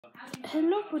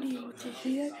Hello buddy, what's this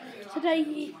video?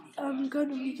 Today I'm going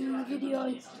to be doing a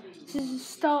video. This is the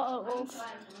start of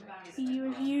the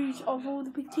reviews of all the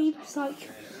big teams, like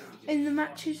in the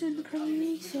matches in the Premier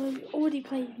League. So already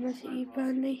played Man City,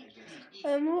 Burnley.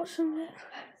 Watch some of it.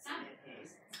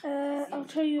 I'll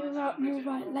tell you more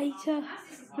about it later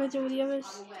with all the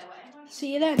others.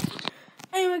 See you then.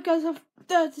 Anyway guys, I've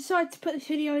decided to put this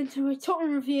video into a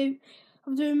Tottenham review.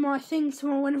 I'm doing my thing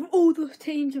tomorrow when all the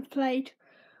teams have played.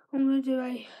 I'm going to do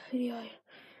a video.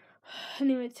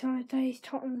 Anyway, today's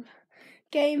Tottenham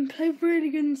game. Played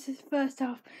really good in the first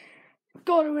half.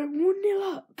 God, I went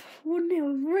 1-0 up.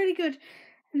 1-0, really good.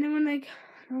 And then I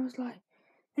was like,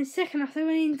 in the second half, they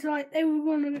went into like, they were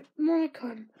one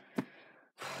Monaco.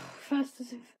 First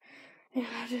as if,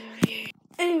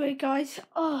 anyway guys,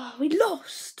 we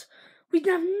lost. We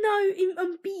didn't have no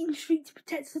unbeaten streak to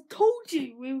protect us. I told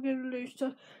you we were going to lose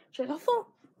to Spurs. I thought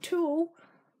 2-2,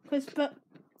 but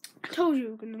I told you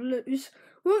we were going to lose.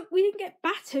 We didn't get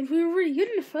battered. We were really good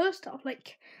in the first half.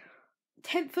 Like,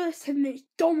 first 10 minutes,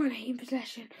 dominating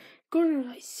possession. Got on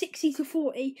like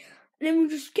 60-40. And then we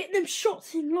were just getting them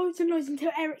shots in loads and loads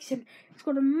until Eriksen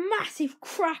got a massive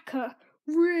cracker.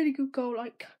 Really good goal.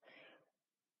 Like,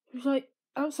 it was like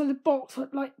outside the box,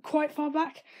 like quite far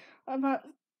back. About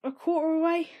a quarter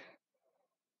away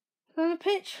on the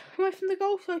pitch, away from the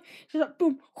goal. So it was like,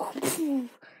 boom.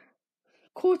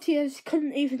 Courtiers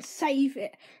couldn't even save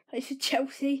it. Like for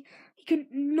Chelsea, he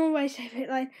couldn't no way save it.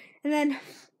 Like, and then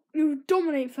we were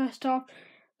dominating first half.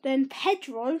 Then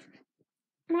Pedro,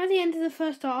 by the end of the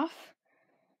first half,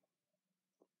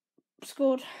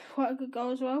 scored quite a good goal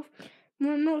as well.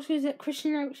 Not as good as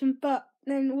Christian Eriksen, but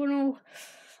then 1-0.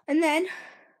 And then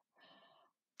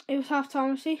it was half time,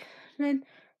 obviously. And then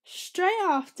straight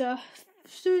after,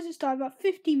 as soon as it started, about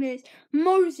 50 minutes,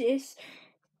 Moses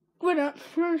went up,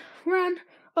 ran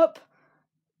up,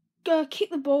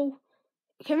 kicked the ball,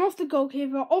 came off the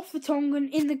goalkeeper, off the Tongan,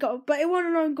 in the goal. But it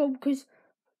wasn't an own goal because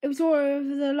it was all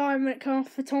over the line when it came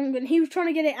off the Tongan. He was trying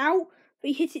to get it out, but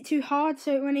he hit it too hard,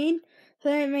 so it went in. So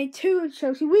then it made 2 of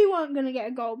Chelsea. We weren't going to get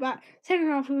a goal back. Second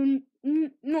half, we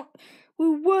were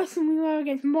worse than we were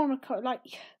against Monaco.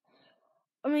 Like,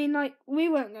 we weren't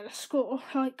going to score.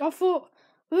 Like, I thought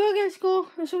we were going to score,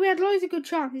 so we had loads of good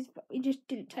chances, but we just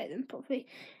didn't take them properly.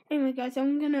 Anyway, guys,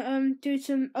 I'm going to do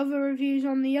some other reviews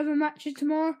on the other matches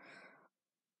tomorrow.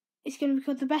 It's going to be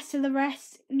called The Best of the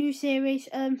Rest, new series.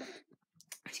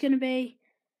 It's going to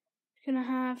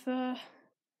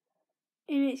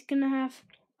have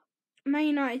Man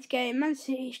United's game, Man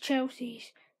City's,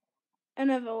 Chelsea's, and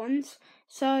other ones.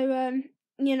 So,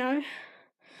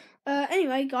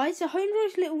 anyway, guys, I hope you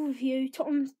enjoyed this little review.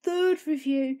 Tottenham's third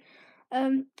review.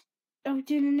 I'll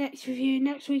do the next review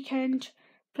next weekend,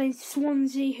 playing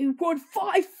Swansea, who won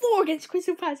 5-4 against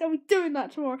Crystal Palace. I'll be doing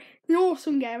that tomorrow. An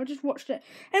awesome game. I just watched it.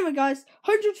 Anyway, guys,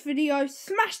 100th video.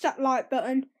 Smash that like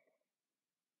button.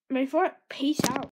 Ready for it? Peace out.